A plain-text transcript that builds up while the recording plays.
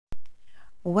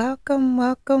Welcome,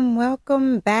 welcome,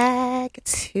 welcome back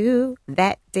to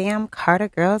That Damn Carter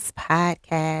Girls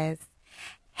podcast.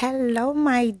 Hello,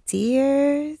 my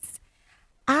dears.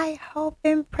 I hope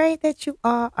and pray that you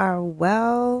all are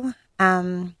well.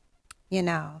 You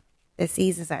know, the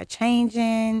seasons are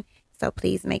changing, so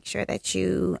please make sure that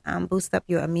you boost up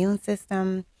your immune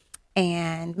system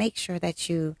and make sure that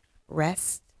you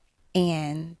rest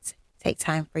and take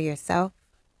time for yourself.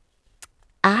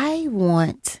 I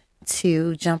want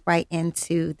to jump right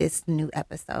into this new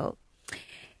episode.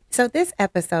 So this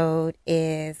episode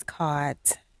is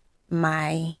called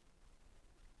my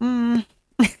don't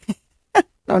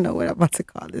know what I'm about to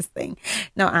call this thing.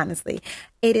 No, honestly,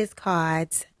 it is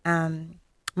called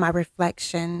my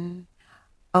reflection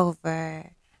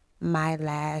over my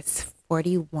last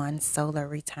 41 solar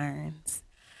returns.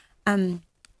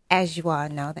 As you all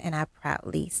know, and I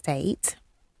proudly state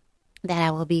that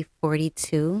I will be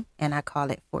 42, and I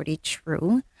call it 40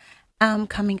 True,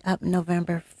 coming up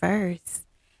November 1st.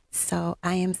 So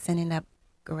I am sending up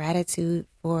gratitude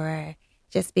for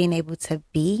just being able to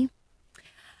be.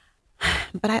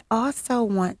 But I also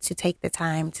want to take the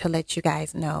time to let you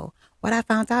guys know what I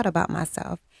found out about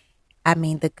myself. I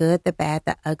mean, the good, the bad,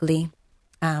 the ugly.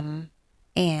 And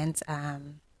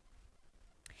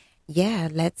yeah,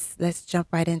 let's jump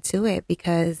right into it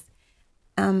because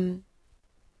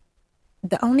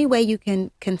the only way you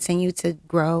can continue to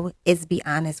grow is be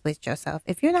honest with yourself.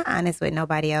 If you're not honest with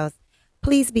nobody else,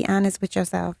 please be honest with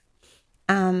yourself.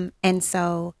 And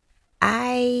so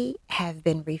I have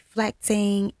been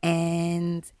reflecting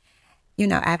and,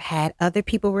 I've had other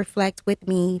people reflect with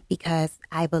me because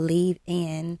I believe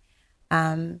in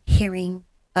hearing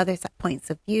other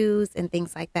points of views and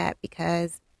things like that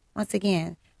because, once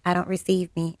again, I don't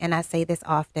receive me, and I say this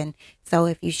often. So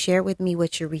if you share with me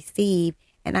what you receive,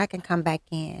 and I can come back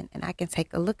in and I can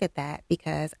take a look at that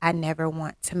because I never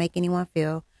want to make anyone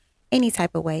feel any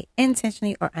type of way,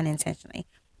 intentionally or unintentionally.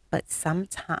 But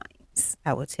sometimes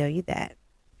I will tell you that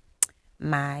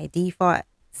my default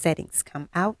settings come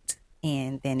out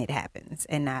and then it happens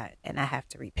and I have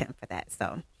to repent for that.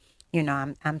 So,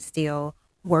 I'm still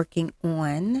working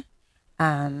on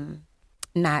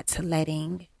not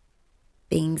letting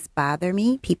things bother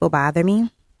me, people bother me,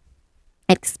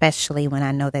 especially when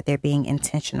I know that they're being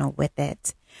intentional with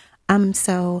it.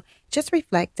 So just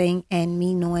reflecting and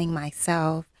me knowing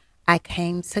myself, I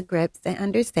came to grips and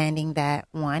understanding that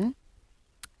one,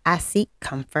 I seek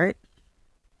comfort.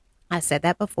 I said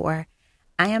that before.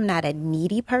 I am not a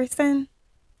needy person,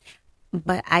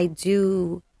 but I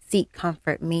do seek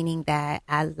comfort, meaning that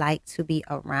I like to be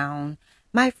around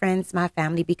my friends, my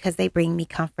family, because they bring me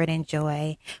comfort and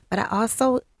joy. But I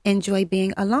also enjoy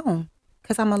being alone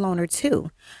because I'm a loner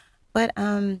too. But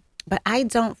I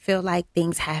don't feel like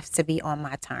things have to be on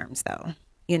my terms though.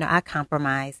 I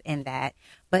compromise in that.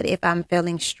 But if I'm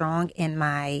feeling strong in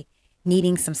my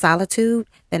needing some solitude,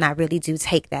 then I really do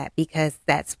take that because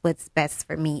that's what's best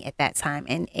for me at that time.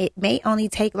 And it may only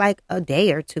take like a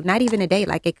day or two, not even a day.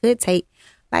 Like it could take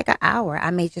like an hour.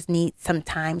 I may just need some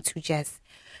time to just,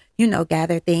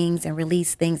 gather things and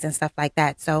release things and stuff like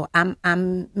that. So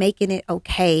I'm making it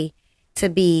okay to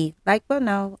be like, well,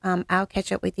 no, I'll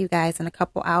catch up with you guys in a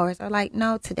couple hours, or like,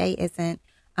 no, today isn't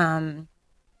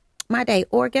my day.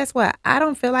 Or guess what? I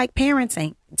don't feel like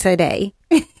parenting today.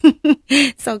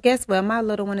 So guess what? My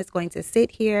little one is going to sit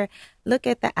here, look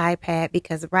at the iPad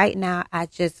because right now I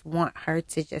just want her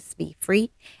to just be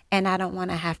free and I don't want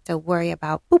to have to worry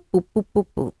about boop, boop, boop, boop,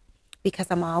 boop because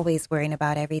I'm always worrying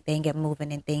about everything and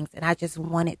moving and things. And I just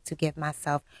wanted to give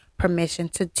myself permission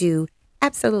to do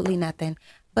absolutely nothing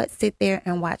but sit there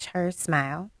and watch her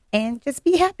smile and just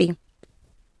be happy.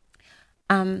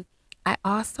 I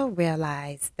also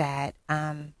realized that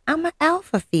I'm an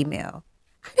alpha female.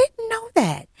 I didn't know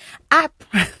that.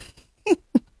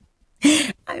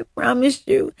 I promise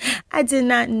you, I did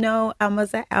not know I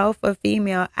was an alpha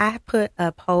female. I put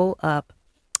a poll up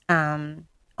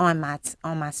on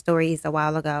my stories a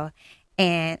while ago,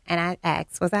 and I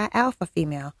asked, was I alpha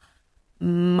female?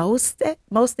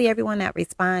 Mostly everyone that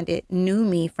responded knew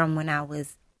me from when I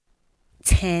was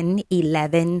 10,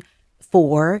 11,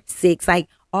 4, 6, like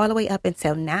all the way up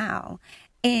until now.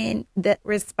 And the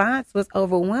response was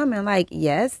overwhelming. Like,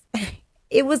 yes,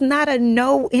 it was not a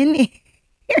no in it.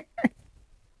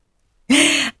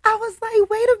 I was like,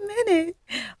 wait a minute.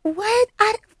 What?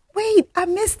 I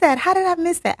missed that. How did I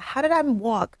miss that? How did I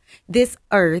walk this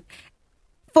earth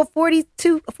for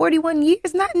 41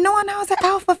 years not knowing I was an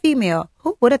alpha female?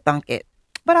 Who would have thunk it?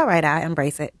 But all right, I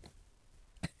embrace it.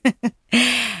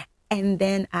 And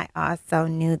then I also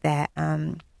knew that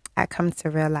I come to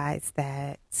realize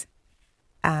that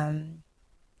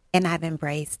and I've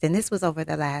embraced, and this was over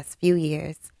the last few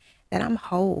years, that I'm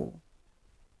whole.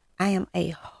 I am a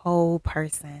whole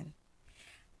person.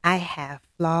 I have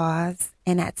flaws,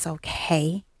 and that's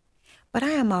okay. But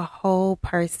I am a whole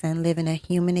person living a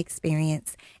human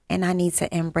experience, and I need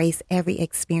to embrace every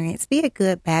experience, be it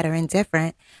good, bad, or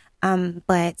indifferent.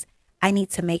 But I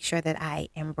need to make sure that I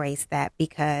embrace that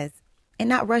and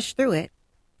not rush through it,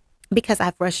 because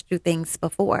I've rushed through things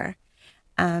before.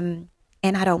 And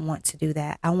I don't want to do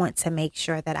that. I want to make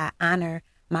sure that I honor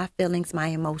my feelings, my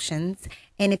emotions.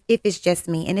 And if it's just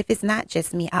me, and if it's not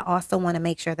just me, I also want to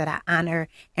make sure that I honor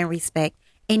and respect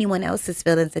anyone else's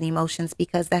feelings and emotions,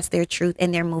 because that's their truth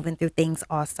and they're moving through things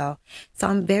also. So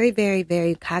I'm very, very,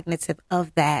 very cognitive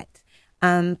of that.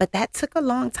 But that took a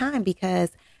long time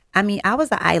because, I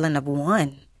was an island of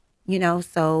one.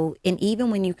 So, and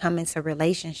even when you come into a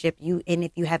relationship, and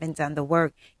if you haven't done the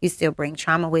work, you still bring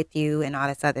trauma with you and all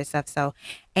this other stuff. So,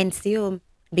 and still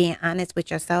being honest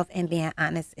with yourself and being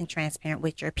honest and transparent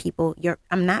with your people.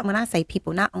 When I say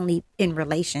people, not only in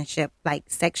relationship, like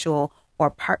sexual or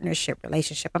partnership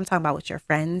relationship, I'm talking about with your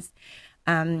friends,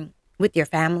 with your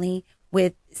family,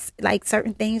 with like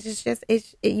certain things.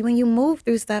 When you move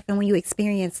through stuff and when you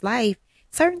experience life,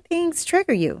 certain things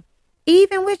trigger you,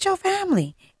 even with your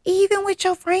family, even with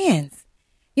your friends.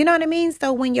 You know what I mean?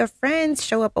 So when your friends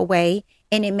show up a way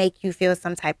and it make you feel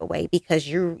some type of way because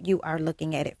you are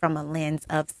looking at it from a lens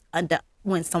of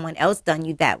when someone else done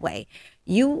you that way,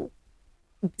 you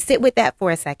sit with that for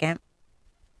a second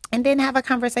and then have a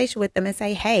conversation with them and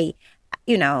say, hey,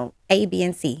 A, B,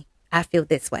 and C, I feel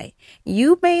this way.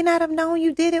 You may not have known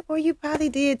you did it, or you probably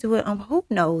did do it. Who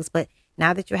knows? But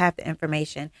now that you have the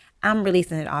information, I'm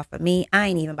releasing it off of me. I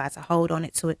ain't even about to hold on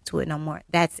to it no more.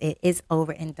 That's it. It's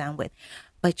over and done with.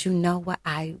 But you know what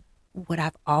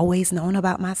I've always known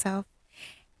about myself?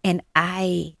 And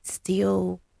I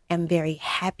still am very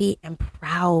happy and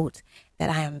proud that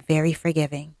I am very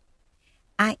forgiving.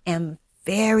 I am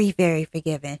very, very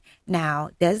forgiving. Now,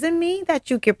 doesn't mean that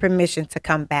you get permission to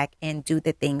come back and do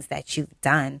the things that you've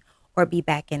done or be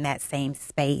back in that same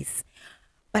space.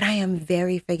 But I am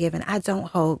very forgiving. I don't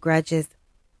hold grudges.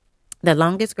 The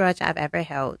longest grudge I've ever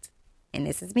held, and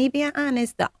this is me being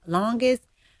honest, the longest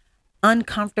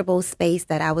uncomfortable space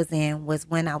that I was in was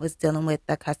when I was dealing with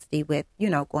the custody with,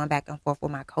 going back and forth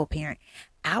with my co-parent.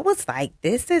 I was like,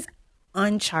 this is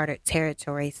uncharted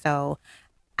territory. So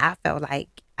I felt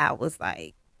like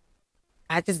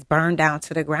I just burned down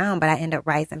to the ground, but I ended up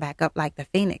rising back up like the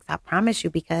phoenix. I promise you,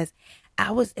 because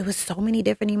it was so many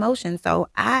different emotions. So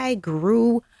I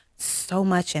grew so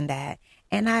much in that,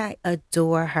 and I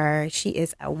adore her. She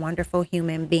is a wonderful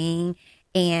human being,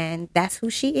 and that's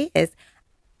who she is.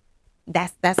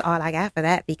 That's all I got for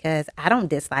that, because I don't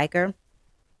dislike her.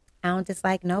 I don't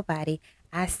dislike nobody.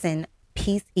 I send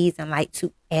peace, ease, and light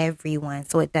to everyone.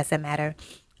 So it doesn't matter.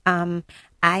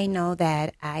 I know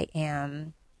that I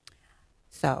am.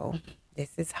 So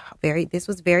this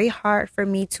was very hard for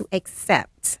me to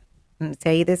accept. I'm going to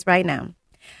tell you this right now.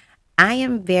 I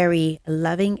am very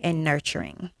loving and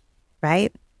nurturing,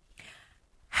 right?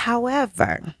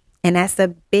 However, and that's a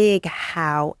big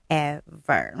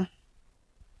however,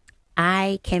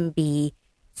 I can be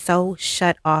so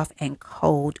shut off and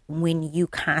cold when you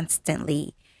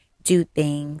constantly do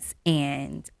things,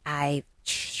 and I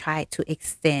try to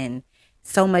extend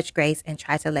so much grace and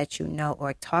try to let you know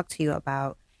or talk to you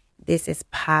about this is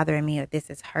bothering me or this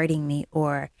is hurting me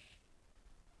or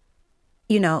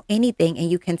anything, and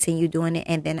you continue doing it.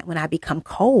 And then when I become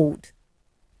cold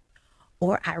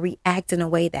or I react in a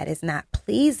way that is not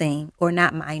pleasing or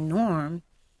not my norm,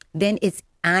 then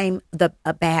I'm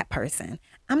a bad person.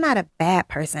 I'm not a bad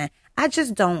person. I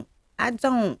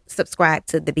don't subscribe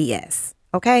to the BS.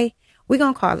 Okay? We're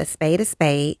going to call a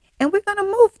spade and we're going to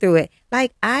move through it.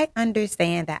 Like, I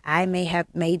understand that I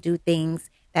may do things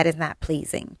that is not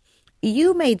pleasing.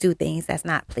 You may do things that's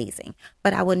not pleasing,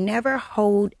 but I will never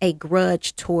hold a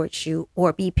grudge towards you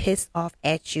or be pissed off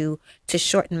at you to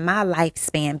shorten my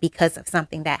lifespan because of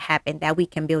something that happened that we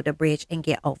can build a bridge and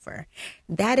get over.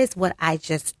 That is what I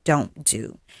just don't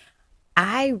do.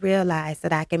 I realize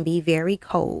that I can be very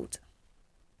cold.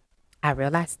 I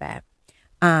realize that.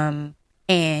 And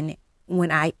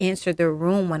when I enter the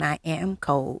room, when I am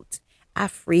cold, I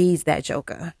freeze that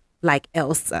joker like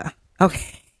Elsa.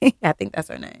 Okay. I think that's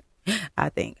her name. I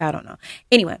don't know.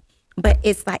 Anyway, but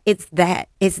it's that.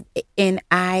 And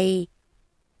I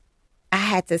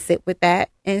had to sit with that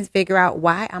and figure out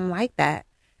why I'm like that.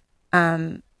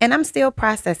 And I'm still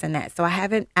processing that. So I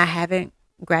haven't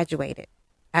graduated.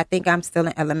 I think I'm still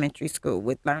in elementary school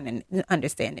with learning,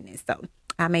 understanding it. So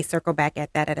I may circle back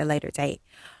at that at a later date.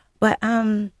 But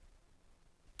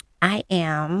I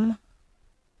am,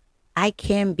 I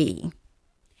can be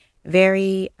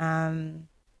very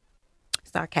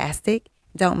sarcastic.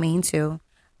 Don't mean to.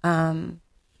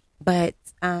 But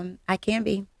I can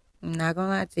be. I'm not going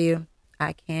to lie to you.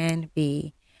 I can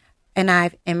be. And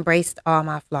I've embraced all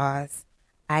my flaws.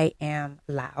 I am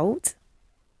loud,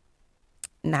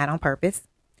 not on purpose.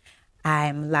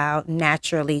 I'm loud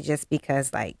naturally just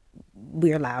because, like,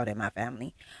 we're loud in my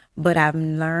family. But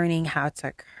I'm learning how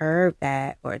to curb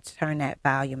that or turn that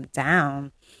volume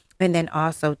down. And then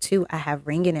also, too, I have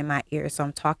ringing in my ears. So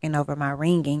I'm talking over my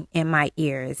ringing in my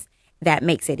ears. That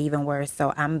makes it even worse.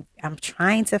 So I'm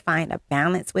trying to find a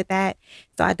balance with that.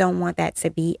 So I don't want that to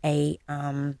be a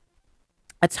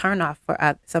turnoff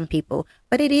for some people,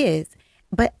 but it is.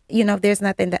 But there's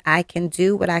nothing that I can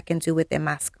do. What I can do within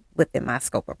my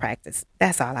scope of practice.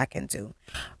 That's all I can do,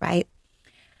 right?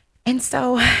 And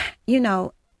so,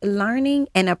 learning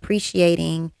and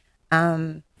appreciating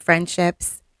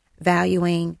friendships,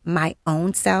 valuing my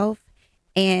own self,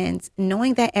 and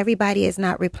knowing that everybody is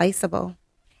not replaceable.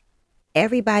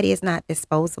 Everybody is not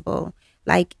disposable.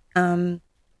 Like,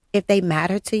 if they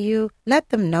matter to you, let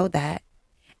them know that.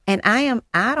 And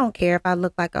I don't care if I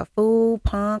look like a fool,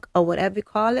 punk, or whatever you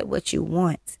call it, what you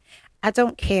want. I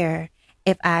don't care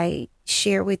if I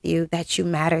share with you that you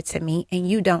matter to me and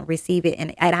you don't receive it.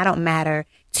 And I don't matter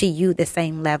to you the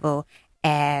same level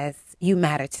as you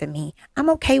matter to me. I'm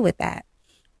okay with that.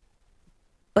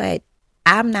 But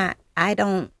I'm not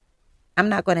going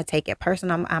to take it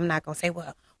personal. I'm not going to say,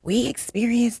 well, we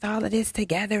experienced all of this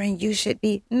together and you should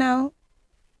be. No,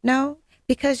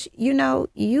 because,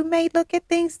 you may look at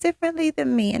things differently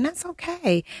than me, and that's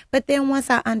okay. But then once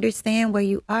I understand where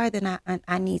you are, then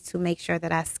I need to make sure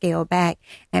that I scale back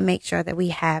and make sure that we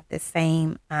have the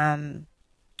same,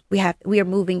 we are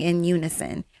moving in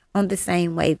unison on the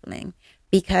same wavelength,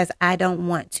 because I don't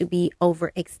want to be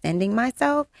overextending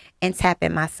myself and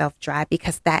tapping myself dry,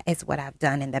 because that is what I've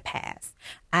done in the past.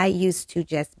 I used to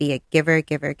just be a giver,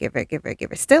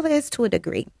 still is to a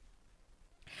degree,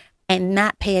 and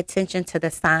not pay attention to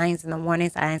the signs and the warning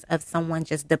signs of someone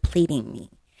just depleting me.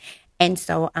 And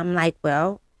so I'm like,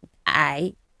 well,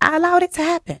 I allowed it to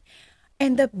happen.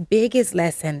 And the biggest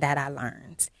lesson that I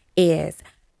learned is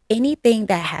anything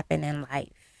that happened in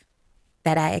life,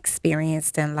 that I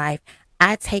experienced in life,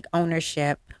 I take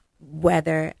ownership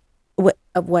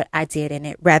of what I did in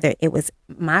it, whether it was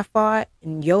my fault,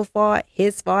 your fault,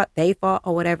 his fault, their fault,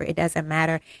 or whatever. It doesn't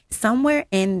matter. Somewhere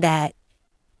in that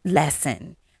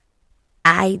lesson,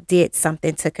 I did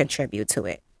something to contribute to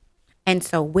it. And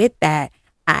so with that,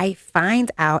 I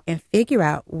find out and figure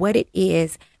out what it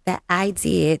is that I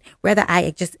did, whether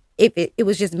if it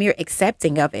was just mere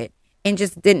accepting of it and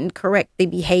just didn't correct the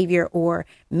behavior or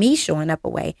me showing up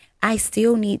away. I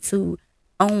still need to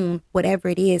own whatever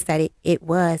it is that it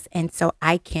was. And so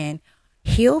I can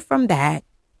heal from that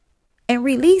and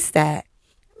release that.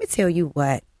 Let me tell you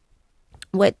what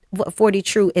 40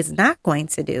 True is not going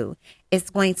to do. It's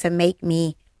going to make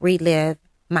me relive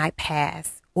my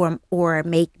past or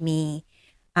make me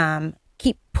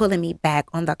keep pulling me back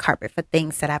on the carpet for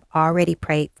things that I've already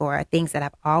prayed for, things that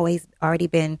I've already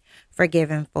been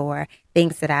forgiven for,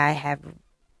 things that I have,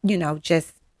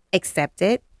 just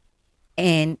accepted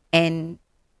and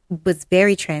was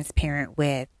very transparent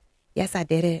with. Yes, I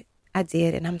did it. I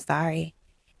did, and I'm sorry.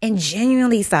 And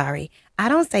genuinely sorry. I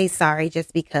don't say sorry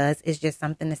just because it's just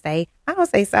something to say. I don't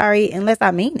say sorry unless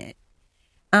I mean it.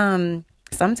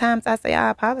 Sometimes I say I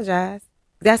apologize.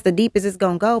 That's the deepest it's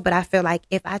going to go. But I feel like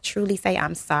if I truly say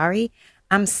I'm sorry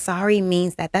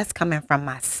means that that's coming from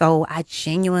my soul. I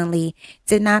genuinely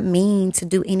did not mean to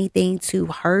do anything to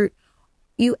hurt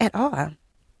you at all.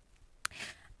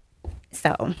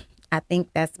 So I think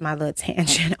that's my little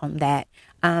tangent on that.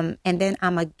 And then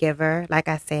I'm a giver. Like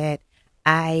I said,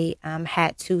 I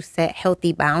had to set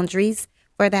healthy boundaries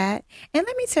for that. And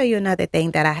let me tell you another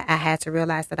thing that I had to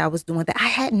realize that I was doing, that I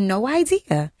had no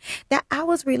idea, that I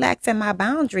was relaxing my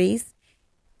boundaries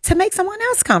to make someone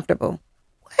else comfortable.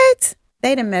 What?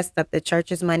 They done messed up the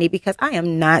church's money, because I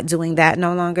am not doing that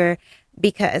no longer,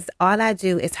 because all I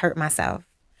do is hurt myself.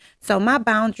 So my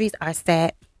boundaries are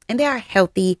set and they are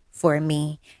healthy for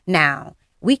me. Now,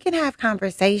 we can have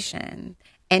conversation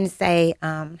and say,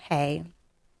 hey,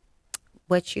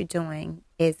 what you're doing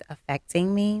is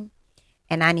affecting me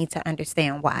and I need to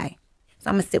understand why. So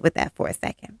I'm going to sit with that for a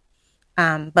second.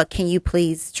 But can you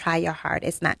please try your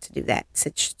hardest not to do that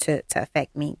to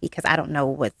affect me, because I don't know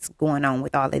what's going on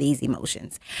with all of these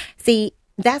emotions. See,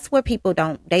 that's where people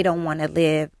don't want to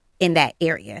live in that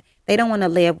area. They don't want to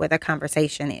live where the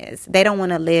conversation is. They don't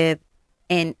want to live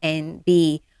and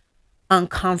be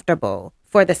uncomfortable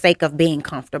for the sake of being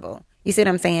comfortable. You see what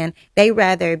I'm saying? They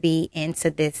rather be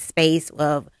into this space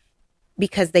of,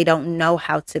 because they don't know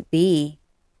how to be,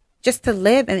 just to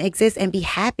live and exist and be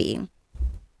happy.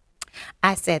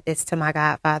 I said this to my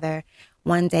godfather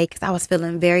one day because I was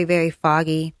feeling very, very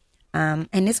foggy. And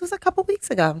this was a couple weeks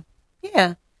ago.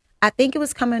 Yeah. I think it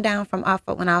was coming down from off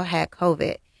of when I had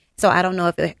COVID. So I don't know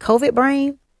if it was COVID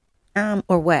brain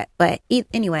or what. But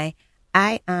anyway,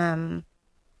 I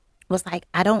was like,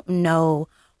 I don't know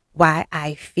why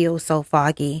I feel so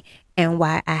foggy and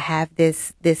why I have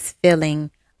this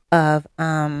feeling of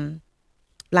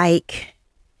like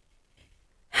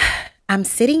I'm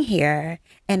sitting here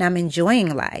and I'm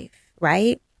enjoying life,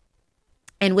 right?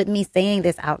 And with me saying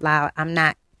this out loud, I'm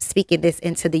not speaking this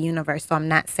into the universe. So I'm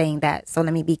not saying that. So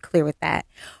let me be clear with that.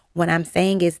 What I'm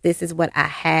saying is this is what I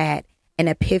had an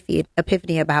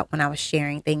epiphany about when I was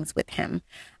sharing things with him.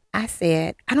 I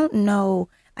said, I don't know,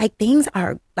 like things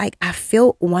are like, I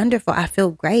feel wonderful. I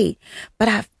feel great,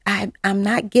 but I'm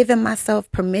not giving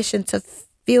myself permission to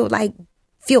feel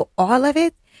all of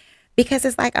it, because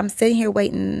it's like I'm sitting here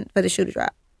waiting for the shoe to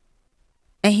drop.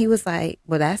 And he was like,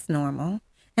 well, that's normal.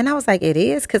 And I was like, it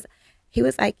is? Because he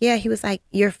was like, yeah, he was like,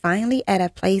 you're finally at a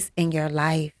place in your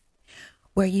life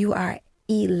where you are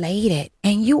elated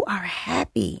and you are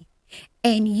happy.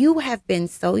 And you have been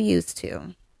so used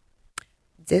to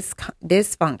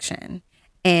dysfunction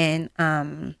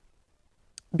and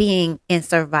being in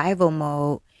survival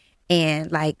mode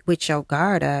and like with your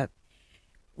guard up.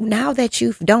 Now that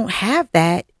you don't have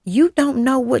that, you don't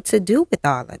know what to do with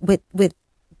all of with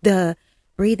the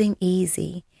breathing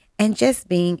easy and just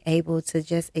being able to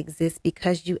just exist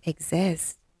because you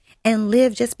exist and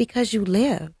live just because you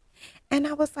live. And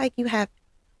I was like,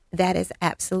 that is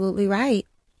absolutely right.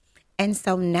 And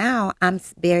so now I'm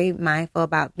very mindful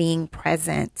about being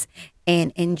present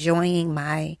and enjoying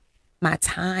my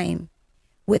time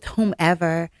with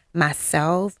whomever,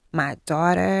 myself, my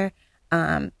daughter,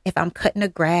 if I'm cutting the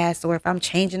grass or if I'm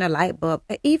changing a light bulb,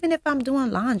 or even if I'm doing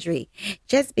laundry,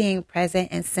 just being present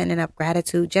and sending up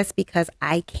gratitude just because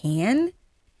I can.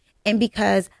 And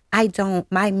because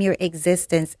my mere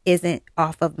existence isn't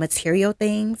off of material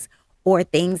things or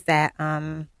things that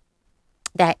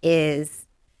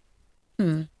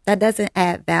doesn't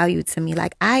add value to me.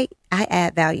 Like I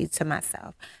add value to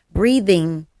myself.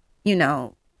 Breathing,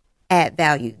 add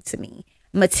value to me.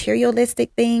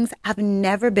 Materialistic things, I've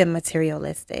never been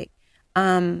materialistic.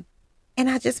 And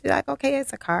I just be like, okay,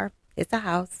 it's a car, it's a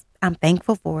house. I'm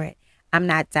thankful for it. I'm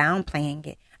not downplaying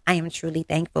it. I am truly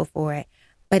thankful for it.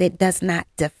 But it does not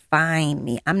define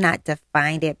me. I'm not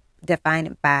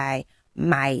defined by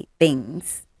my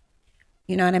things.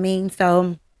 You know what I mean?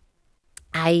 So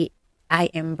I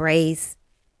embrace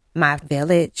my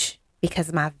village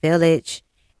because my village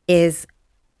is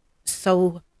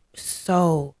so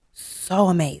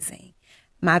amazing.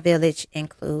 My village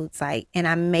includes and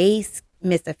I may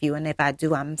miss a few, and if I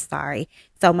do, I'm sorry.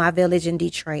 So my village in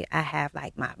Detroit, I have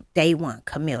like my day one,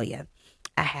 Camellia.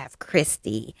 I have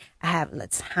Christy. I have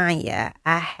Latanya.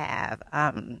 I have,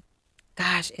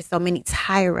 it's so many,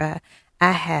 Tyra.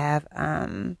 I have,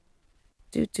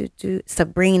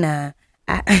 Sabrina.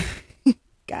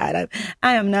 God,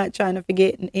 I am not trying to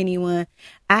forget anyone.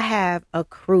 I have a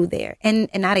crew there, and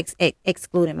not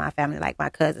excluding my family, like my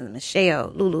cousins,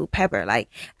 Michelle, Lulu, Pepper. Like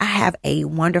I have a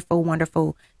wonderful,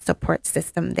 wonderful support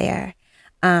system there.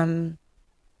 And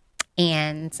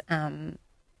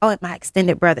my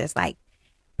extended brothers like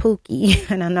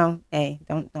Pookie, and I know, hey,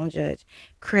 don't judge,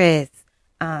 Chris,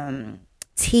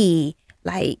 T.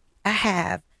 Like I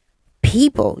have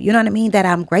people, you know what I mean, that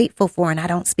I'm grateful for, and I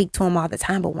don't speak to them all the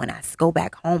time, but when I go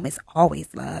back home, it's always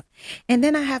love. And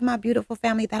then I have my beautiful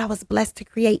family that I was blessed to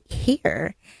create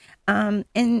here,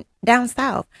 in down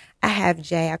south. I have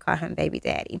Jay, I call him baby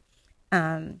daddy.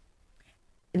 And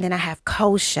then I have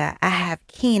Kosha, I have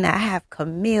Keena, I have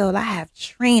Camille, I have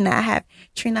Trina, I have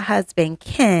Trina's husband,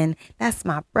 Ken, that's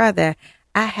my brother.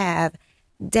 I have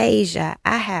Deja,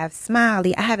 I have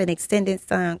Smiley, I have an extended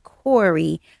son,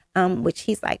 Corey, which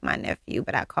he's like my nephew,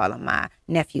 but I call him my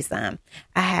nephew son.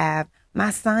 I have my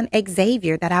son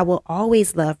Xavier that I will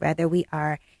always love, whether me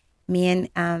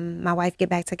and my wife get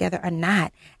back together or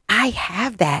not. I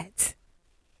have that.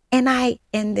 And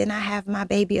then I have my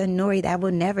baby Anori that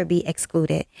will never be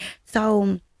excluded.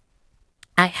 So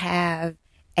I have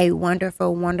a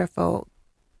wonderful, wonderful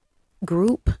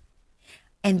group,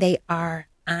 and they are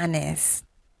honest.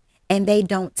 And they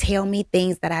don't tell me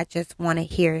things that I just want to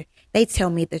hear. They tell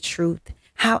me the truth,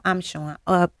 how I'm showing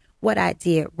up, what I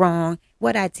did wrong,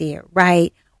 what I did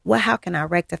right, how can I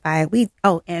rectify it?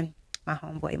 And my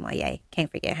homeboy Moye,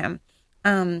 can't forget him.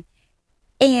 And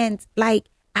like,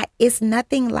 it's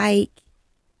nothing like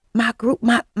my group,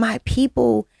 my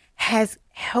people has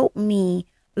helped me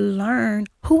learn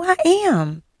who I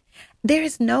am.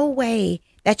 There's no way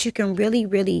that you can really,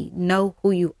 really know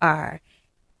who you are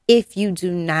if you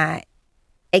do not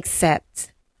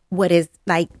accept what is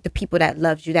like the people that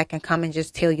loves you, that can come and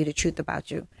just tell you the truth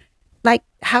about you. Like,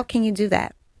 how can you do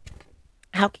that?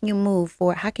 How can you move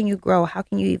forward? How can you grow? How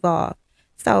can you evolve?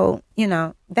 So,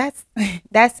 that's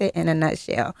that's it in a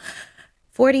nutshell.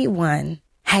 41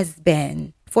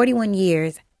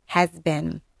 years has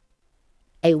been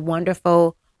a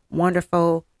wonderful,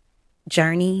 wonderful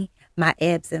journey. My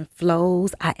ebbs and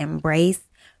flows, I embrace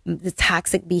the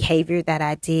toxic behavior that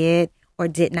I did or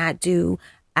did not do.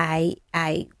 I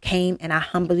came and I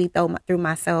humbly threw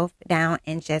myself down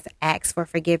and just asked for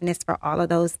forgiveness for all of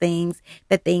those things,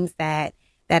 the things that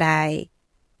I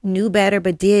knew better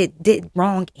but did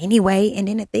wrong anyway, and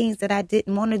then the things that I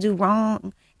didn't want to do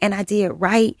wrong and I did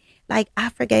right. Like, I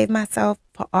forgave myself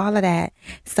for all of that.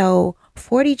 So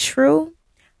 40 True,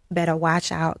 better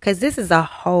watch out, because this is a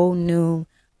whole new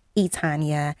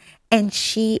Etanya, and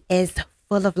she is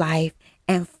full of life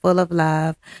and full of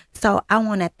love. So I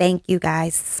want to thank you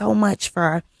guys so much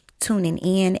for tuning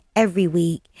in every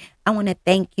week. I want to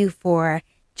thank you for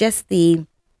just the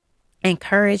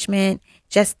encouragement,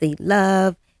 just the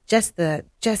love, just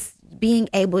being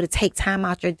able to take time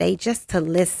out your day just to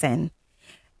listen.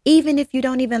 Even if you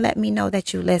don't even let me know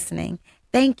that you're listening,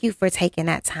 thank you for taking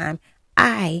that time.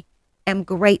 I am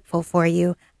grateful for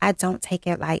you. I don't take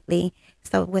it lightly.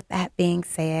 So with that being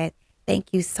said, thank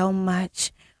you so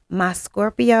much. My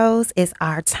Scorpios, it's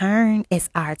our turn. It's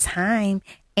our time.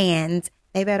 And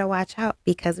they better watch out,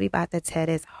 because we about to tear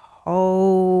this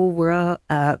whole world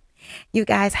up. You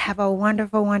guys have a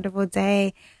wonderful, wonderful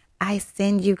day. I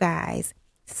send you guys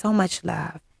so much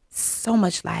love, so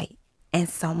much light, and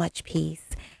so much peace.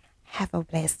 Have a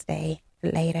blessed day.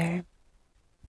 Later.